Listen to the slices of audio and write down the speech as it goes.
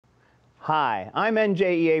Hi, I'm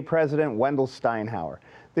NJEA President Wendell Steinhauer.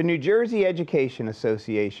 The New Jersey Education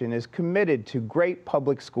Association is committed to great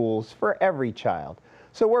public schools for every child.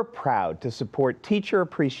 So we're proud to support Teacher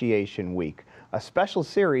Appreciation Week, a special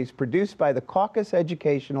series produced by the Caucus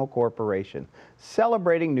Educational Corporation,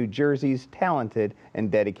 celebrating New Jersey's talented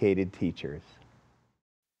and dedicated teachers.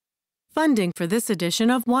 Funding for this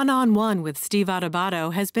edition of One-on-One with Steve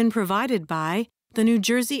Adubato has been provided by the New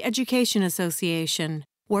Jersey Education Association,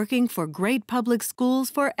 working for great public schools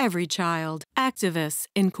for every child. Activists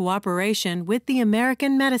in cooperation with the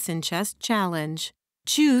American Medicine Chest Challenge.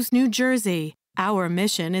 Choose New Jersey. Our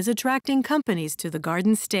mission is attracting companies to the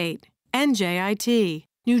Garden State. NJIT,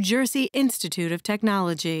 New Jersey Institute of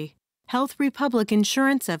Technology. Health Republic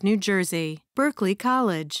Insurance of New Jersey, Berkeley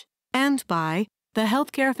College. And by the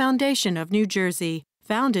Healthcare Foundation of New Jersey,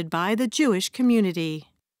 founded by the Jewish community.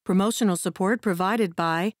 Promotional support provided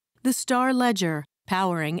by the Star Ledger,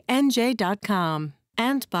 powering NJ.com,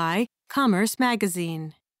 and by Commerce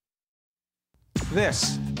Magazine.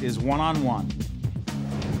 This is One-on-One.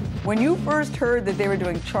 When you first heard that they were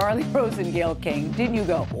doing Charlie Rose and Gayle King, didn't you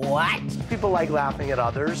go, what? People like laughing at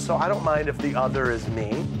others, so I don't mind if the other is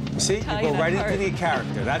me. See, you go right into the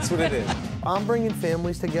character. That's what it is. I'm bringing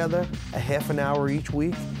families together a half an hour each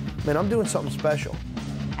week. Man, I'm doing something special.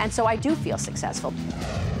 And so I do feel successful.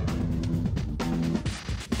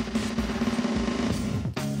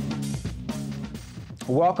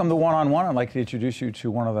 Welcome to One-on-One. I'd like to introduce you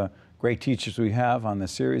to one of the great teachers we have on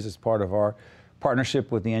this series as part of our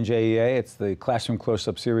partnership with the NJEA. It's the Classroom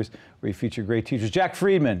Close-Up series where we feature great teachers. Jack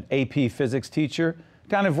Friedman, AP Physics teacher,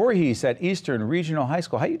 down in Voorhees at Eastern Regional High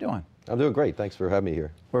School. How you doing? I'm doing great. Thanks for having me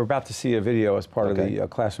here. We're about to see a video as part of the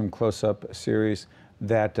Classroom Close-Up series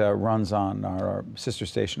that runs on our sister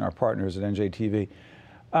station, our partners at NJTV.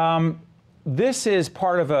 This is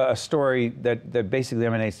part of a story that basically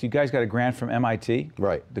emanates. You guys got a grant from MIT,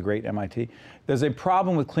 right? The great MIT. There's a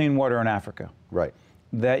problem with clean water in Africa, right?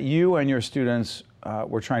 That you and your students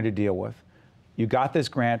were trying to deal with. You got this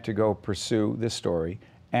grant to go pursue this story,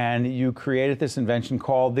 and you created this invention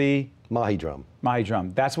called the Mahi drum. Mahi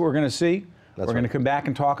drum. That's what we're going to see. We're going to come back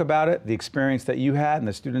and talk about it, the experience that you had, and the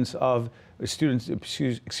experience of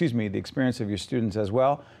your students as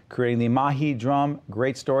well, creating the Mahi drum.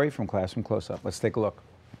 Great story from Classroom Close-Up. Let's take a look.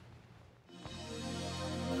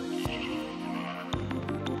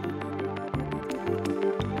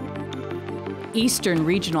 Eastern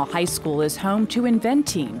Regional High School is home to Invent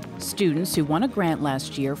Team, students who won a grant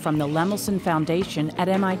last year from the Lemelson Foundation at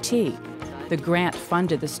MIT. The grant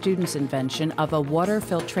funded the students' invention of a water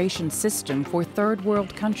filtration system for third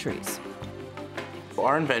world countries.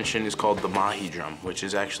 Our invention is called the Mahi drum, which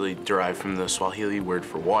is actually derived from the Swahili word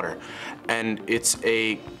for water. And it's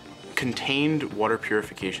a contained water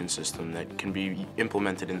purification system that can be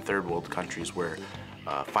implemented in third world countries where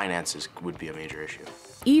finances would be a major issue.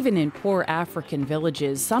 Even in poor African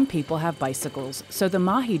villages, some people have bicycles, so the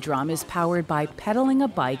Mahi drum is powered by pedaling a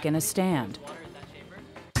bike in a stand.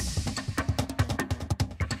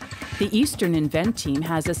 The Eastern Invent Team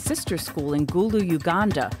has a sister school in Gulu,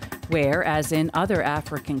 Uganda, where, as in other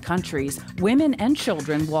African countries, women and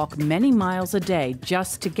children walk many miles a day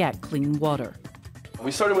just to get clean water. We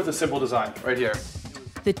started with a simple design right here.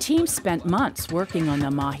 The team spent months working on the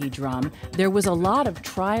Mahi drum. There was a lot of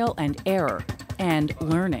trial and error and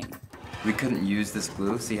learning. We couldn't use this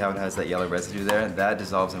glue. See how it has that yellow residue there? That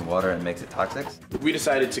dissolves in water and makes it toxic. We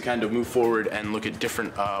decided to kind of move forward and look at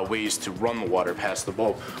different ways to run the water past the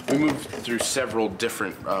bulb. We moved through several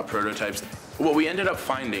different prototypes. What we ended up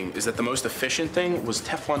finding is that the most efficient thing was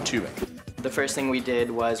Teflon tubing. The first thing we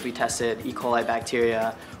did was we tested E. coli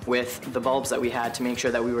bacteria with the bulbs that we had to make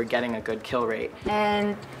sure that we were getting a good kill rate.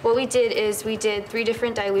 And what we did is we did 3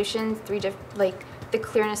 different dilutions, like the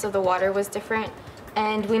clearness of the water was different.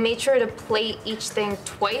 And we made sure to plate each thing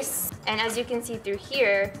twice. And as you can see through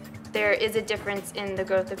here, there is a difference in the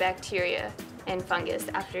growth of bacteria and fungus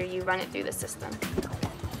after you run it through the system.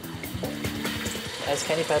 As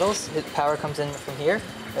Kenny pedals, the power comes in from here,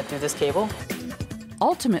 through this cable.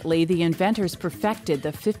 Ultimately, the inventors perfected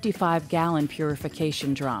the 55-gallon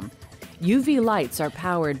purification drum. UV lights are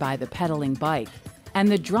powered by the pedaling bike, and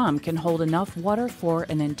the drum can hold enough water for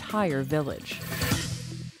an entire village.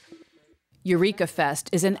 Eureka Fest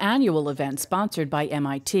is an annual event sponsored by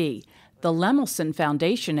MIT. The Lemelson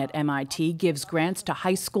Foundation at MIT gives grants to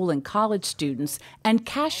high school and college students and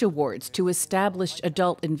cash awards to established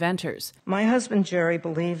adult inventors. My husband, Jerry,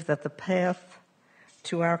 believed that the path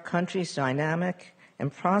to our country's dynamic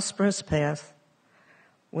and prosperous path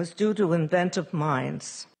was due to inventive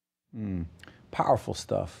minds. Powerful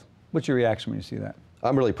stuff. What's your reaction when you see that?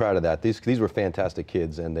 I'm really proud of that. These were fantastic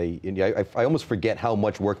kids, and I almost forget how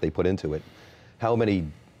much work they put into it, how many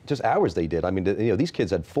just hours they did. I mean, these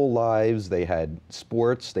kids had full lives. They had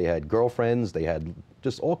sports. They had girlfriends. They had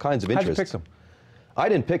just all kinds of interests. How'd you pick them? I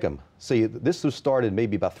didn't pick them. See, this was started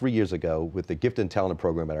maybe about 3 years ago with the Gifted and Talented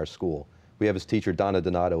program at our school. We have this teacher, Deanna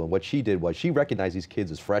Nicosia-Jones, and what she did was she recognized these kids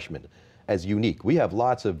as freshmen, as unique. We have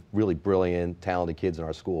lots of really brilliant, talented kids in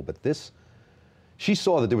our school, but she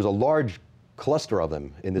saw that there was a large cluster of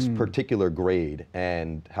them in this particular grade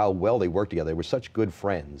and how well they worked together. They were such good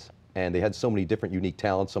friends, and they had so many different unique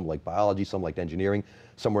talents. Some liked biology, some liked engineering,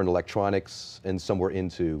 some were in electronics, and some were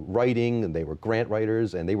into writing, and they were grant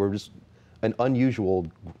writers, and they were just an unusual,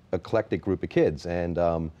 eclectic group of kids.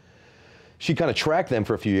 And she kind of tracked them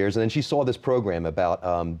for a few years, and then she saw this program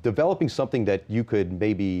about developing something that you could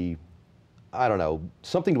maybe, I don't know,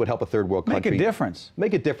 something that would help a third world country. Make a difference.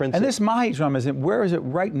 Make a difference. And this Mahi drum, where is it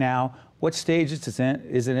right now? What stage is it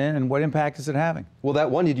in, and what impact is it having? Well, that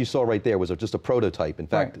one that you saw right there was just a prototype. In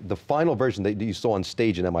fact, the final version that you saw on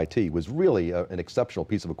stage in MIT was really an exceptional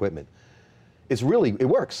piece of equipment. It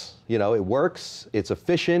works. You know, it works. It's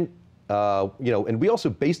efficient. You know, and we also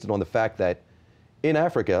based it on the fact that in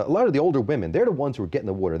Africa, a lot of the older women, they're the ones who are getting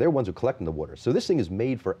the water. They're the ones who are collecting the water. So this thing is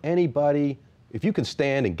made for anybody. If you can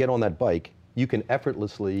stand and get on that bike, you can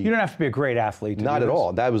effortlessly. You don't have to be a great athlete to do this. Not at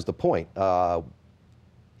all. That was the point.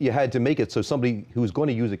 You had to make it so somebody who's going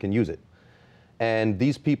to use it can use it. And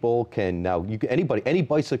these people can now, any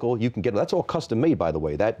bicycle you can get. That's all custom made, by the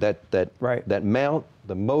way. That mount,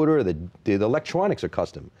 the motor, the electronics are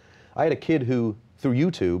custom. I had a kid who, through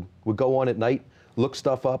YouTube, would go on at night, look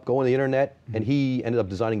stuff up, go on the internet, and he ended up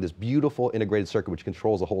designing this beautiful integrated circuit which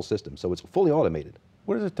controls the whole system. So it's fully automated.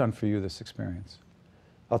 What has it done for you, this experience?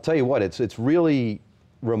 I'll tell you what, it's really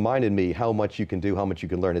reminded me how much you can do, how much you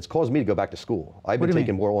can learn. It's caused me to go back to school. I've been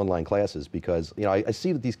taking more online classes because, you know, I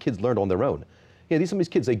see that these kids learned on their own. You know, some of these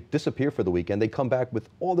kids, they disappear for the weekend, they come back with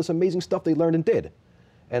all this amazing stuff they learned and did.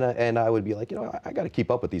 And I would be like, you know, I got to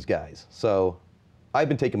keep up with these guys. So I've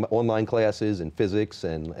been taking online classes in physics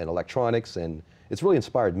and electronics, and it's really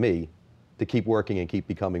inspired me to keep working and keep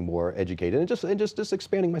becoming more educated and just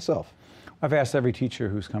expanding myself. I've asked every teacher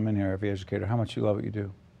who's come in here, every educator, how much you love what you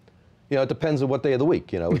do. You know, it depends on what day of the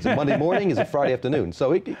week. You know, is it Monday morning? Is it Friday afternoon? So,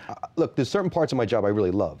 look, there's certain parts of my job I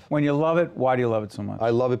really love. When you love it, why do you love it so much? I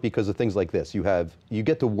love it because of things like this. You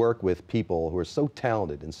get to work with people who are so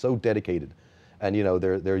talented and so dedicated, and you know,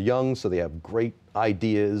 they're young, so they have great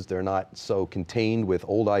ideas. They're not so contained with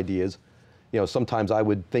old ideas. You know, sometimes I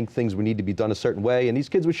would think things would need to be done a certain way, and these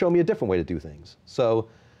kids would show me a different way to do things. So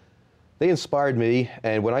they inspired me,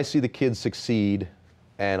 and when I see the kids succeed,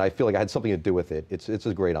 and I feel like I had something to do with it, it's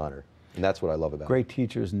a great honor. And that's what I love about it. Great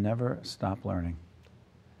teachers never stop learning.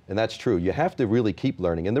 And that's true. You have to really keep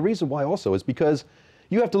learning. And the reason why also is because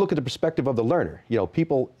you have to look at the perspective of the learner. You know,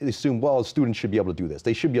 people assume, well, students should be able to do this.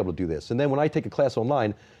 They should be able to do this. And then when I take a class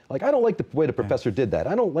online, like, I don't like the way the professor did that.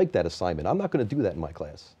 I don't like that assignment. I'm not going to do that in my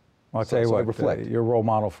class. Well, I'll tell you what, you're a role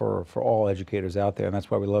model for all educators out there, and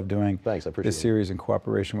that's why we love doing this series in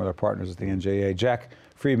cooperation with our partners at the NJA. Jack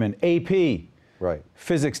Friedman, AP. Right.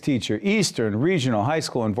 Physics teacher, Eastern Regional High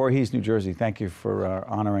School in Voorhees, New Jersey. Thank you for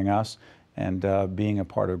honoring us and being a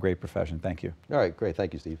part of a great profession. Thank you. All right, great.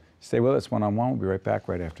 Thank you, Steve. Stay with us one-on-one. We'll be right back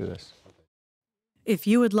right after this. If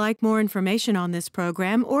you would like more information on this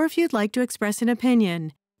program, or if you'd like to express an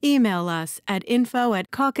opinion, email us at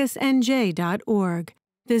info@caucusnj.org.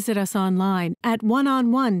 Visit us online at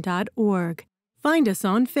oneonone.org. Find us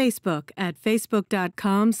on Facebook at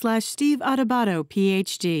facebook.com/Steve Adubato,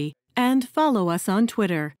 PhD. And follow us on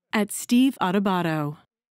Twitter at Steve Adubato.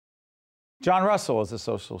 John Russell is a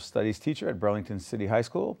social studies teacher at Burlington City High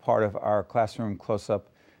School, part of our Classroom Close-Up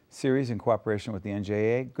series in cooperation with the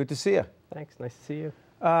NJA. Good to see you. Thanks. Nice to see you.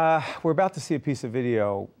 We're about to see a piece of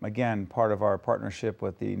video, again, part of our partnership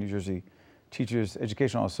with the New Jersey Teachers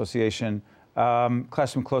Educational Association.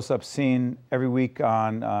 Classroom Close-Up seen every week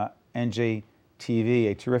on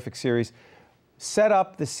NJTV, a terrific series. Set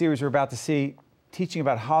up the series we're about to see, teaching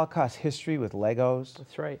about Holocaust history with Legos.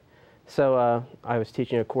 That's right. So I was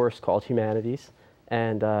teaching a course called Humanities,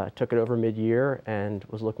 and took it over mid-year and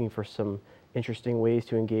was looking for some interesting ways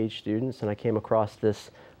to engage students, and I came across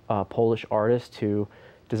this Polish artist who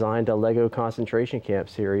designed a Lego concentration camp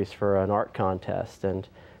series for an art contest, and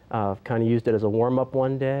kind of used it as a warm-up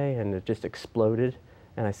one day, and it just exploded,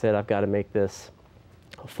 and I said, I've got to make this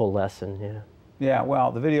a full lesson. Yeah,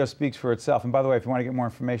 well, the video speaks for itself. And by the way, if you want to get more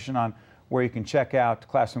information on where you can check out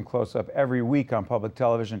Classroom Close-Up every week on public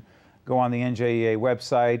television, go on the NJEA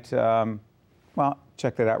website. Well,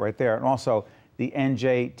 check that out right there. And also the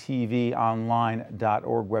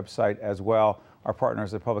njtvonline.org website as well. our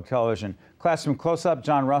partners at Public Television. Classroom Close-Up,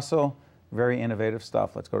 John Russell, very innovative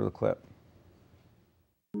stuff. Let's go to the clip.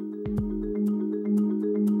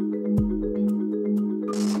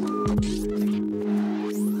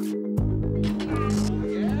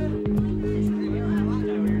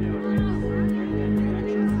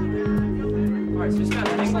 So just kind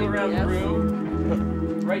of mingle around the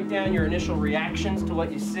room, write down your initial reactions to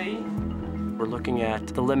what you see. We're looking at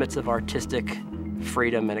the limits of artistic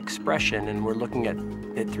freedom and expression, and we're looking at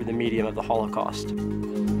it through the medium of the Holocaust.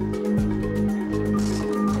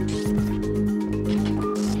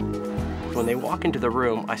 When they walk into the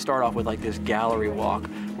room, I start off with like this gallery walk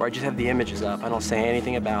where I just have the images up. I don't say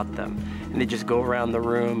anything about them. And they just go around the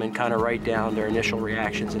room and kind of write down their initial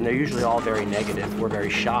reactions. And they're usually all very negative, or very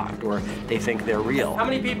shocked, or they think they're real. How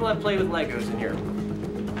many people have played with Legos in here?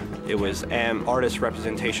 It was an artist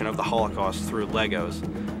representation of the Holocaust through Legos.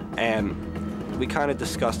 And we kind of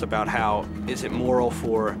discussed about how is it moral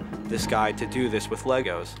for this guy to do this with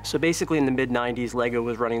Legos. So basically in the mid-90s, Lego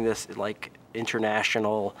was running this like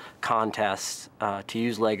international contest to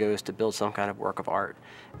use Legos to build some kind of work of art.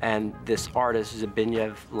 And this artist,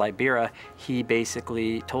 Zbigniew Libera, he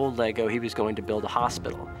basically told Lego he was going to build a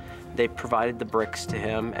hospital. They provided the bricks to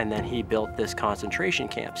him, and then he built this concentration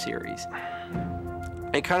camp series.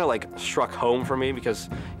 It kind of like struck home for me because,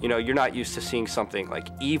 you know, you're not used to seeing something like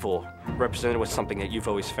evil represented with something that you've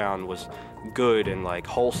always found was good and like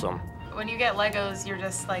wholesome. When you get Legos, you're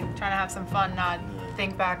just like trying to have some fun, not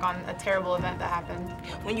think back on a terrible event that happened.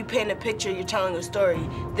 When you paint a picture, you're telling a story.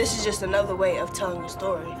 This is just another way of telling a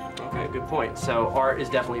story. Okay, good point. So art is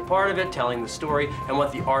definitely part of it, telling the story and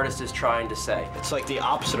what the artist is trying to say. It's like the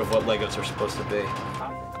opposite of what Legos are supposed to be.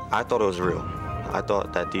 I thought it was real. I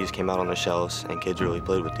thought that these came out on the shelves and kids really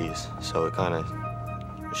played with these, so it kind of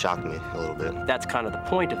shocked me a little bit. That's kind of the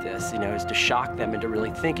point of this, you know, is to shock them into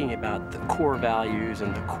really thinking about the core values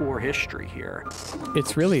and the core history here.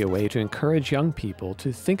 It's really a way to encourage young people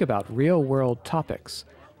to think about real-world topics,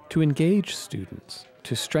 to engage students,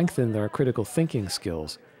 to strengthen their critical thinking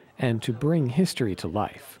skills, and to bring history to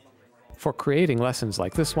life. For creating lessons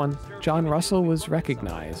like this one, John Russell was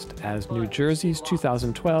recognized as New Jersey's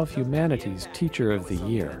 2012 Humanities Teacher of the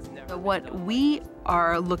Year. What we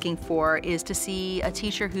are looking for is to see a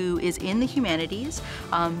teacher who is in the humanities,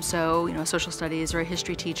 so you know, social studies or a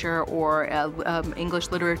history teacher or an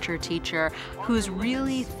English literature teacher who's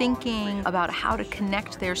really thinking about how to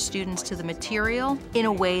connect their students to the material in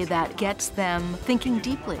a way that gets them thinking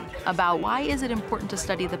deeply about why is it important to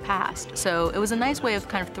study the past. So it was a nice way of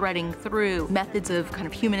kind of threading through methods of kind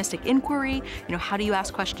of humanistic inquiry, you know, how do you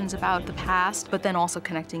ask questions about the past, but then also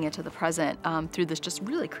connecting it to the present through this just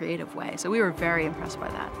really creative way. So we were very impressed by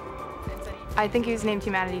that. I think he was named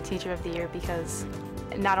Humanities Teacher of the Year because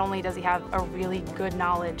not only does he have a really good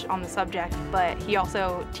knowledge on the subject, but he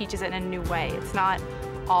also teaches it in a new way. It's not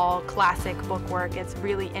all classic book work, it's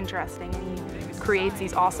really interesting, and he creates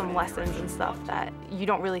these awesome lessons and stuff that you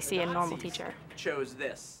don't really see in a normal teacher. Chose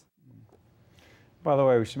this. By the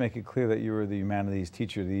way, we should make it clear that you were the Humanities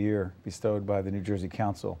Teacher of the Year bestowed by the New Jersey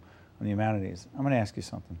Council on the Humanities. I'm going to ask you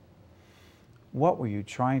something. What were you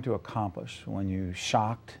trying to accomplish when you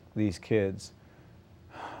shocked these kids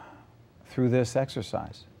through this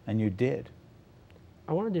exercise? And you did.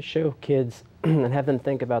 I wanted to show kids and have them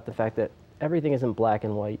think about the fact that everything isn't black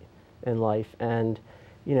and white in life. And,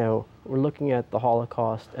 you know, we're looking at the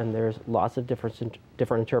Holocaust and there's lots of different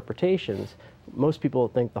interpretations. Most people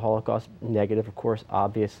think the Holocaust negative, of course,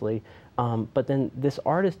 obviously. But then this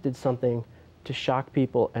artist did something to shock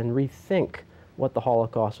people and rethink what the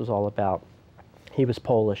Holocaust was all about. He was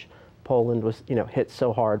Polish. Poland was, you know, hit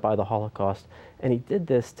so hard by the Holocaust. And he did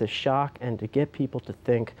this to shock and to get people to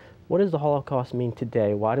think, what does the Holocaust mean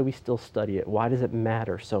today? Why do we still study it? Why does it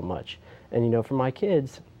matter so much? And, you know, for my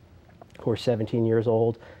kids who are 17 years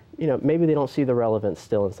old, you know, maybe they don't see the relevance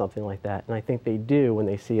still in something like that. And I think they do when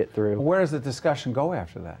they see it through. Where does the discussion go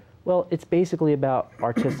after that? Well, it's basically about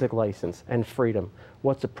artistic license and freedom.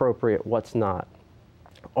 What's appropriate, what's not.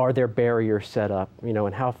 Are there barriers set up, you know,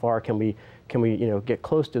 and how far can we you know, get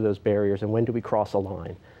close to those barriers, and when do we cross a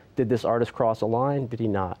line? Did this artist cross a line? Did he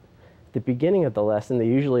not? At the beginning of the lesson, they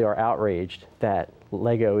usually are outraged that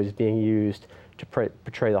Lego is being used to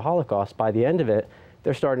portray the Holocaust. By the end of it,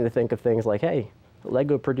 they're starting to think of things like, hey,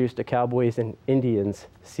 Lego produced a Cowboys and Indians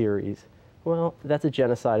series. Well, that's a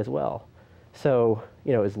genocide as well. So,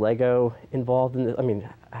 you know, is Lego involved in this? I mean,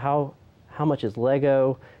 how much is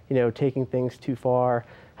Lego, you know, taking things too far?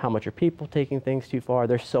 How much are people taking things too far?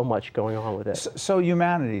 There's so much going on with it. So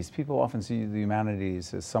humanities, people often see the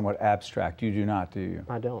humanities as somewhat abstract. You do not, do you?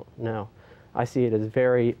 I don't, no. I see it as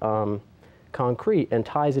very concrete and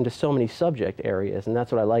ties into so many subject areas. And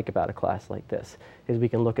that's what I like about a class like this, is we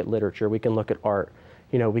can look at literature, we can look at art,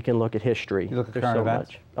 you know, we can look at history. You look at There's current so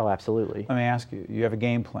events? much. Oh, absolutely. Let me ask you, you have a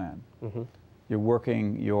game plan. Mm-hmm. You're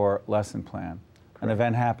working your lesson plan. An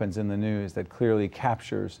event happens in the news that clearly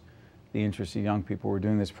captures the interest of young people. We're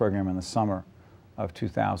doing this program in the summer of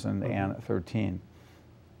 2013.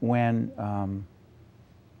 When an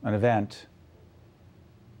event,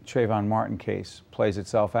 Trayvon Martin case, plays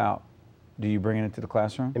itself out, do you bring it into the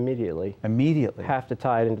classroom? Immediately. Immediately? Have to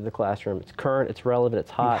tie it into the classroom. It's current, it's relevant,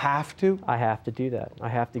 it's hot. You have to? I have to do that. I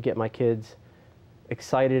have to get my kids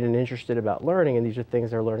excited and interested about learning, and these are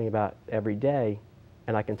things they're learning about every day,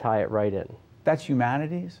 and I can tie it right in. That's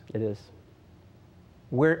humanities? It is.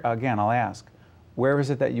 Where, again, I'll ask, where is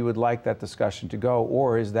it that you would like that discussion to go,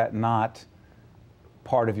 or is that not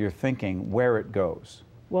part of your thinking, where it goes?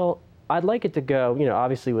 Well, I'd like it to go, you know,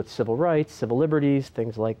 obviously with civil rights, civil liberties,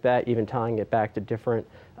 things like that, even tying it back to different,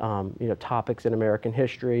 you know, topics in American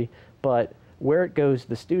history. But where it goes,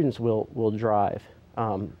 the students will drive.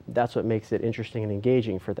 That's what makes it interesting and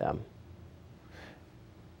engaging for them.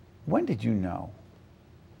 When did you know?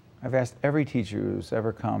 I've asked every teacher who's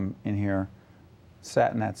ever come in here,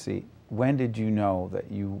 sat in that seat, when did you know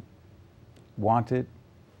that you wanted,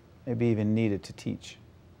 maybe even needed to teach?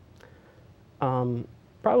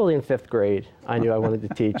 Probably in 5th grade, I knew I wanted to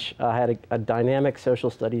teach. I had a dynamic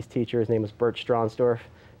social studies teacher. His name was Bert Stronsdorf,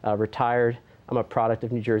 retired. I'm a product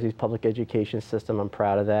of New Jersey's public education system. I'm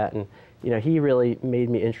proud of that. And you know, he really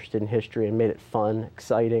made me interested in history and made it fun,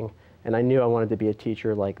 exciting. And I knew I wanted to be a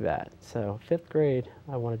teacher like that. So 5th grade,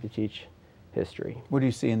 I wanted to teach history. What do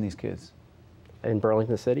you see in these kids? In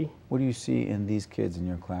Burlington City? What do you see in these kids in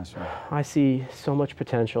your classroom? I see so much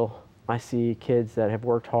potential. I see kids that have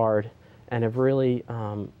worked hard and have really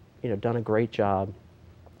you know, done a great job.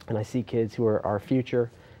 And I see kids who are our future.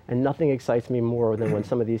 And nothing excites me more than when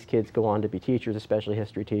some of these kids go on to be teachers, especially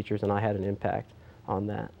history teachers, and I had an impact on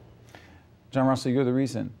that. John Russell, you're the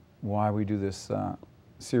reason why we do this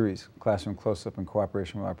series, Classroom Close-Up, in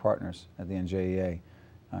cooperation with our partners at the NJEA.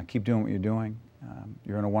 Keep doing what you're doing.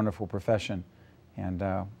 You're in a wonderful profession, and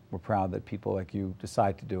we're proud that people like you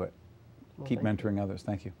decide to do it. Well, Keep mentoring others.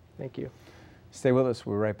 Thank you. Thank you. Stay with us.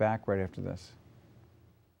 We're right back right after this.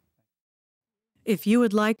 If you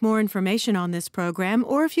would like more information on this program,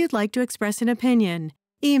 or if you'd like to express an opinion,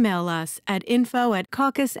 email us at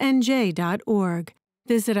info@caucusnj.org.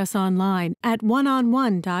 Visit us online at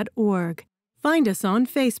oneonone.org. Find us on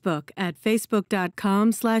Facebook at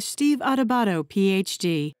facebook.com/Steve Adubato,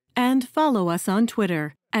 PhD, and follow us on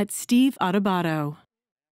Twitter at Steve Adubato.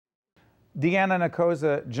 Deanna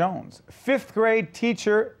Nicosia-Jones, 5th grade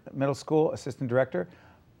teacher, middle school assistant director,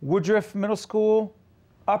 Woodruff Middle School,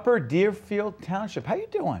 Upper Deerfield Township. How you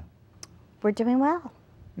doing? We're doing well.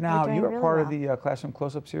 Now, you were part of the Classroom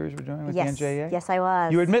Close-Up series we're doing with the NJEA? Yes, I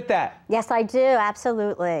was. You admit that? Yes, I do,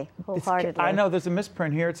 absolutely, wholeheartedly. I know there's a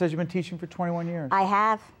misprint here. It says you've been teaching for 21 years. I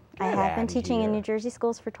have. I have been teaching in New Jersey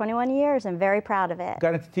schools for 21 years. I'm very proud of it.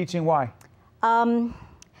 Got into teaching, why?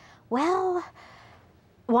 Well,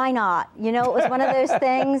 why not? You know, it was one of those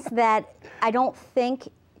things that I don't think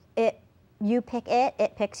you pick it,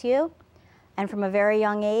 it picks you. And from a very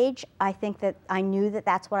young age, I think that I knew that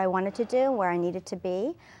that's what I wanted to do, where I needed to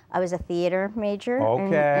be. I was a theater major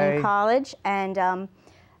in college, and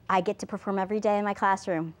I get to perform every day in my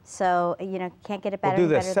classroom. So, you know, can't get it better We'll do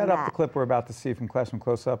than this. that. Set up the clip we're about to see from Classroom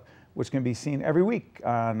Close-Up, which can be seen every week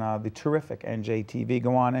on the terrific NJTV.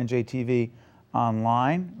 Go on NJTV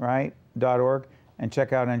online, right, .org, and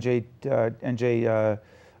check out the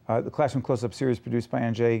Classroom Close-Up series produced by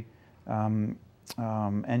NJEA,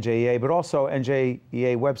 but also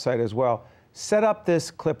NJEA website as well. Set up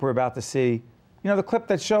this clip we're about to see. You know, the clip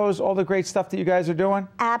that shows all the great stuff that you guys are doing?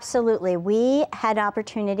 Absolutely. We had an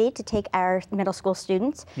opportunity to take our middle school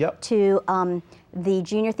students to the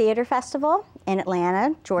Junior Theater Festival in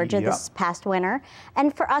Atlanta, Georgia, this past winter.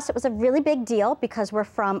 And for us, it was a really big deal because we're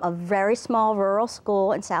from a very small rural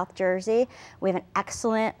school in South Jersey. We have an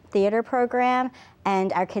excellent theater program,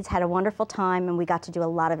 and our kids had a wonderful time, and we got to do a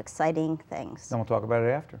lot of exciting things. Then we'll talk about it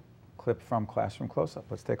after. Clip from Classroom Close-Up.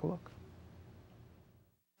 Let's take a look.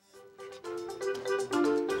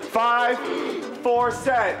 5, 4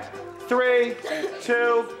 set. 3,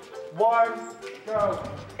 2, 1, go.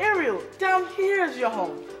 Ariel, down here is your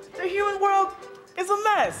home. The human world is a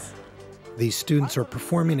mess. These students are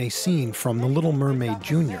performing a scene from The Little Mermaid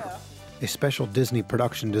Jr., a special Disney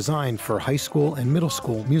production designed for high school and middle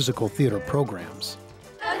school musical theater programs.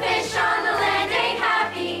 The fish on the land ain't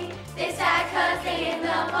happy. They sad 'cause they in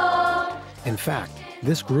the hole. In fact,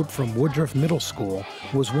 This group from Woodruff Middle School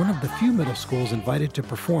was one of the few middle schools invited to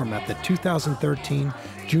perform at the 2013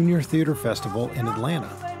 Junior Theater Festival in Atlanta.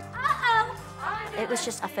 It was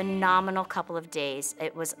just a phenomenal couple of days.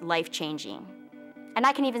 It was life-changing. And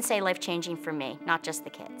I can even say life-changing for me, not just the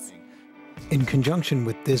kids. In conjunction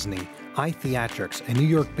with Disney, iTheatrics, a New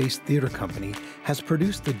York-based theater company, has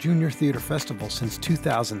produced the Junior Theater Festival since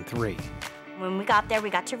 2003. When we got there,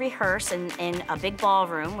 we got to rehearse in a big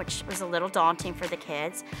ballroom, which was a little daunting for the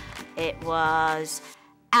kids. It was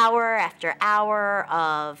hour after hour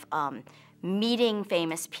of meeting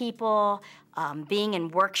famous people, being in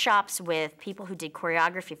workshops with people who did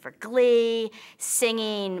choreography for Glee,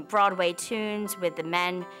 singing Broadway tunes with the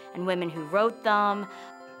men and women who wrote them.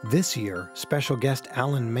 This year, special guest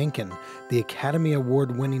Alan Menken, the Academy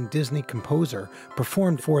Award-winning Disney composer,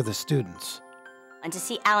 performed for the students. And to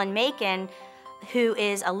see Alan Menken, who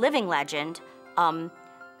is a living legend,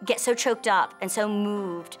 get so choked up and so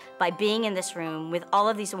moved by being in this room with all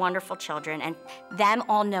of these wonderful children and them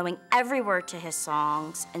all knowing every word to his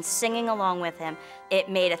songs and singing along with him, it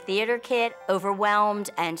made a theater kid overwhelmed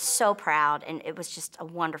and so proud, and it was just a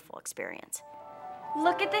wonderful experience.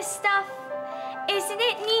 Look at this stuff. Isn't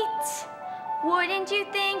it neat? Wouldn't you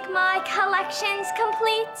think my collection's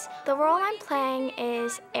complete? The role I'm playing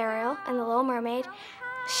is Ariel in The Little Mermaid.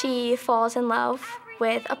 She falls in love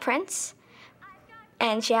with a prince,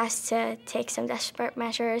 and she has to take some desperate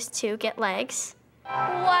measures to get legs.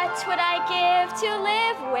 What would I give to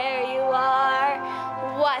live where you are?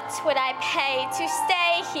 What would I pay to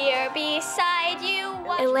stay here beside you?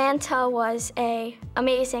 Atlanta was an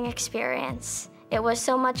amazing experience. It was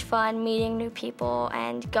so much fun meeting new people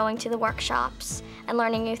and going to the workshops and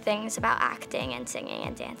learning new things about acting and singing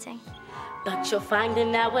and dancing. But you'll find that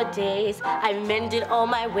nowadays I've mended all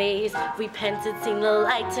my ways, repented, seen the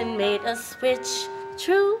light, and made a switch.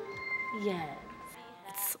 True? Yes.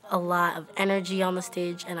 It's a lot of energy on the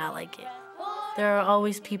stage, and I like it. There are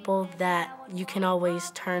always people that you can always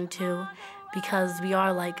turn to because we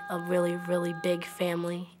are like a really, really big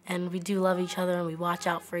family, and we do love each other and we watch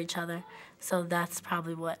out for each other. So that's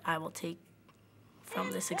probably what I will take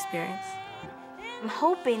from this experience. I'm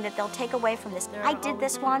hoping that they'll take away from this, I did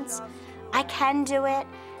this once, I can do it,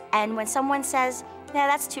 and when someone says, yeah,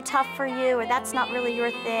 that's too tough for you, or that's not really your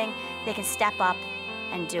thing, they can step up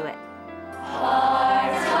and do it.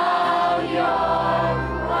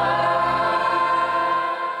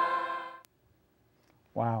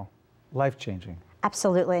 Wow, life-changing.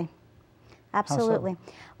 Absolutely, absolutely.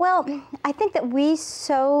 Well, I think that we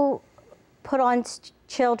so put on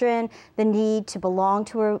children the need to belong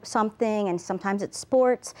to something, and sometimes it's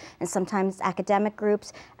sports, and sometimes it's academic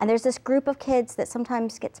groups, and there's this group of kids that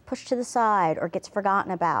sometimes gets pushed to the side or gets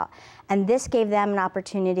forgotten about, and this gave them an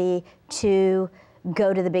opportunity to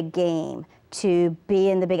go to the big game, to be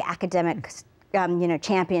in the big academic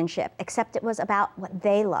championship, except it was about what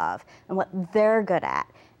they love and what they're good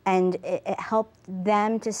at, and it helped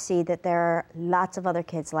them to see that there are lots of other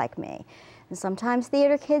kids like me. And sometimes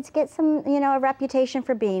theater kids get some, a reputation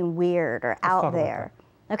for being weird or out there.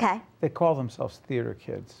 Okay. They call themselves theater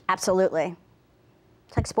kids. Absolutely.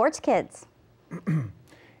 It's like sports kids.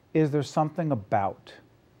 Is there something about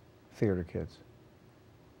theater kids?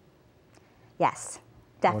 Yes,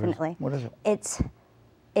 definitely. What is it?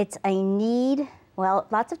 It's a need. Well,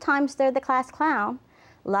 lots of times they're the class clown.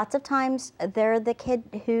 Lots of times they're the kid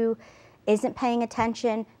who isn't paying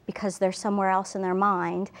attention because they're somewhere else in their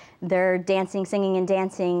mind. They're dancing, singing, and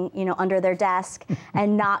dancing, under their desk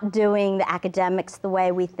and not doing the academics the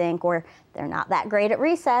way we think, or they're not that great at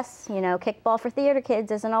recess. Kickball for theater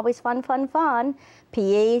kids isn't always fun, fun, fun.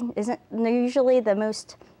 PE isn't usually the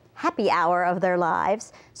most happy hour of their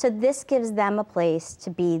lives. So this gives them a place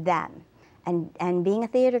to be them. And being a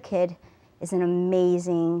theater kid is an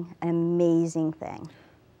amazing thing.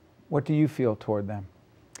 What do you feel toward them?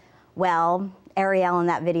 Well, Ariel in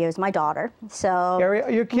that video is my daughter. So Ariel,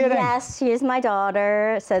 you're kidding? Yes, she is my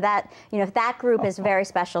daughter. So that that group is very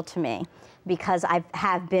special to me because I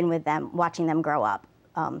have been with them, watching them grow up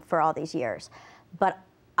for all these years. But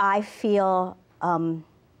I feel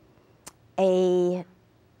a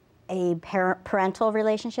parental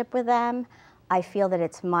relationship with them. I feel that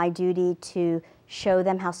it's my duty to show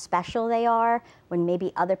them how special they are when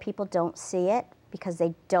maybe other people don't see it because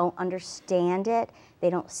they don't understand it. They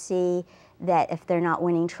don't see that if they're not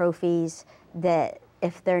winning trophies, that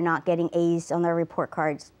if they're not getting A's on their report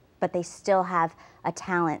cards, but they still have a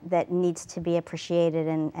talent that needs to be appreciated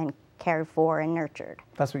and cared for and nurtured.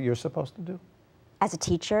 That's what you're supposed to do? As a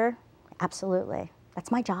teacher, absolutely.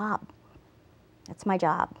 That's my job. That's my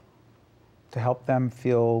job. To help them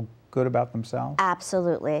feel good about themselves?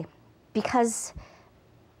 Absolutely. Because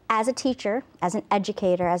as a teacher, as an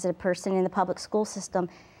educator, as a person in the public school system,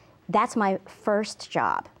 that's my first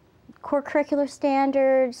job. Core curricular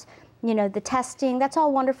standards, you know, the testing, that's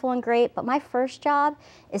all wonderful and great, but my first job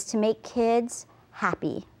is to make kids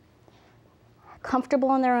happy,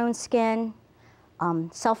 comfortable in their own skin,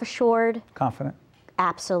 self-assured. Confident.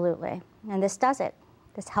 Absolutely. And this does it.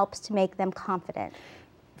 This helps to make them confident.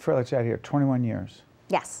 Before I let you out of here, 21 years.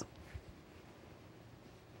 Yes.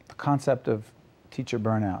 The concept of teacher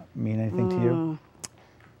burnout mean anything to you?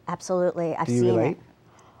 Absolutely. I've do you seen relate? It.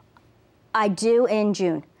 I do in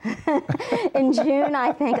June. In June,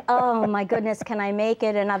 I think, oh my goodness, can I make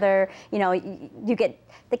it another, you know, you get,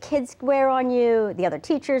 the kids wear on you, the other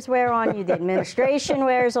teachers wear on you, the administration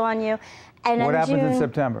wears on you. And what happens June, in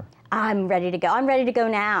September? I'm ready to go. I'm ready to go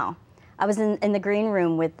now. I was in the green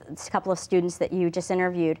room with a couple of students that you just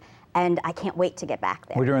interviewed, and I can't wait to get back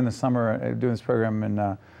there. We're during the summer, doing this program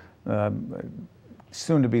in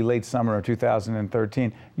soon to be late summer of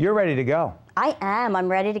 2013. You're ready to go. I am. I'm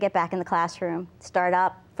ready to get back in the classroom, start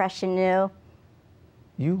up, fresh and new.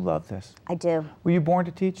 You love this. I do. Were you born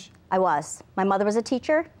to teach? I was. My mother was a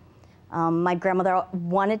teacher. My grandmother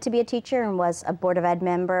wanted to be a teacher and was a Board of Ed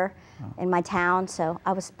member in my town, so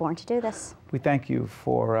I was born to do this. We thank you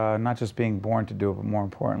for not just being born to do it, but more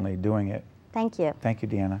importantly, doing it. Thank you. Thank you,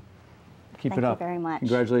 Deanna. Keep it Thank up. you very much.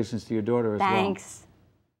 Congratulations to your daughter as well. Thanks.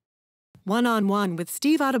 One-on-One with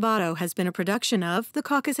Steve Adubato has been a production of the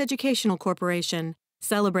Caucus Educational Corporation,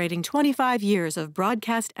 celebrating 25 years of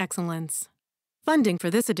broadcast excellence. Funding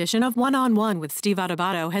for this edition of One-on-One with Steve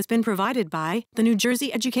Adubato has been provided by the New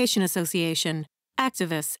Jersey Education Association,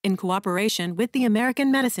 activists in cooperation with the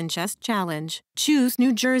American Medicine Chest Challenge, Choose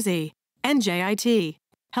New Jersey, NJIT,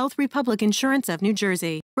 Health Republic Insurance of New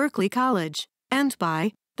Jersey, Berkeley College, and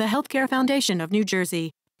by the Healthcare Foundation of New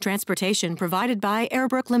Jersey. Transportation provided by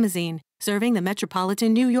Airbrook Limousine, serving the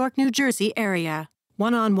metropolitan New York, New Jersey area.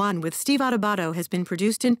 One-on-One with Steve Adubato has been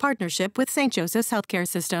produced in partnership with St. Joseph's Healthcare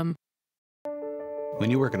System. When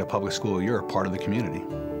you work in a public school, you're a part of the community.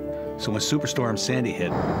 So when Superstorm Sandy hit,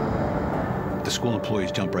 the school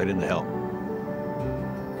employees jumped right in to help.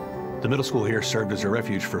 The middle school here served as a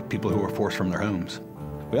refuge for people who were forced from their homes.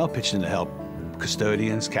 We all pitched in to help.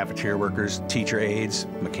 Custodians, cafeteria workers, teacher aides,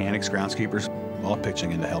 mechanics, groundskeepers, all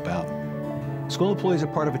pitching in to help out. School employees are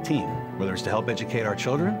part of a team, whether it's to help educate our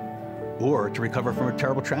children or to recover from a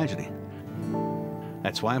terrible tragedy.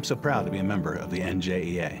 That's why I'm so proud to be a member of the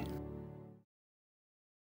NJEA.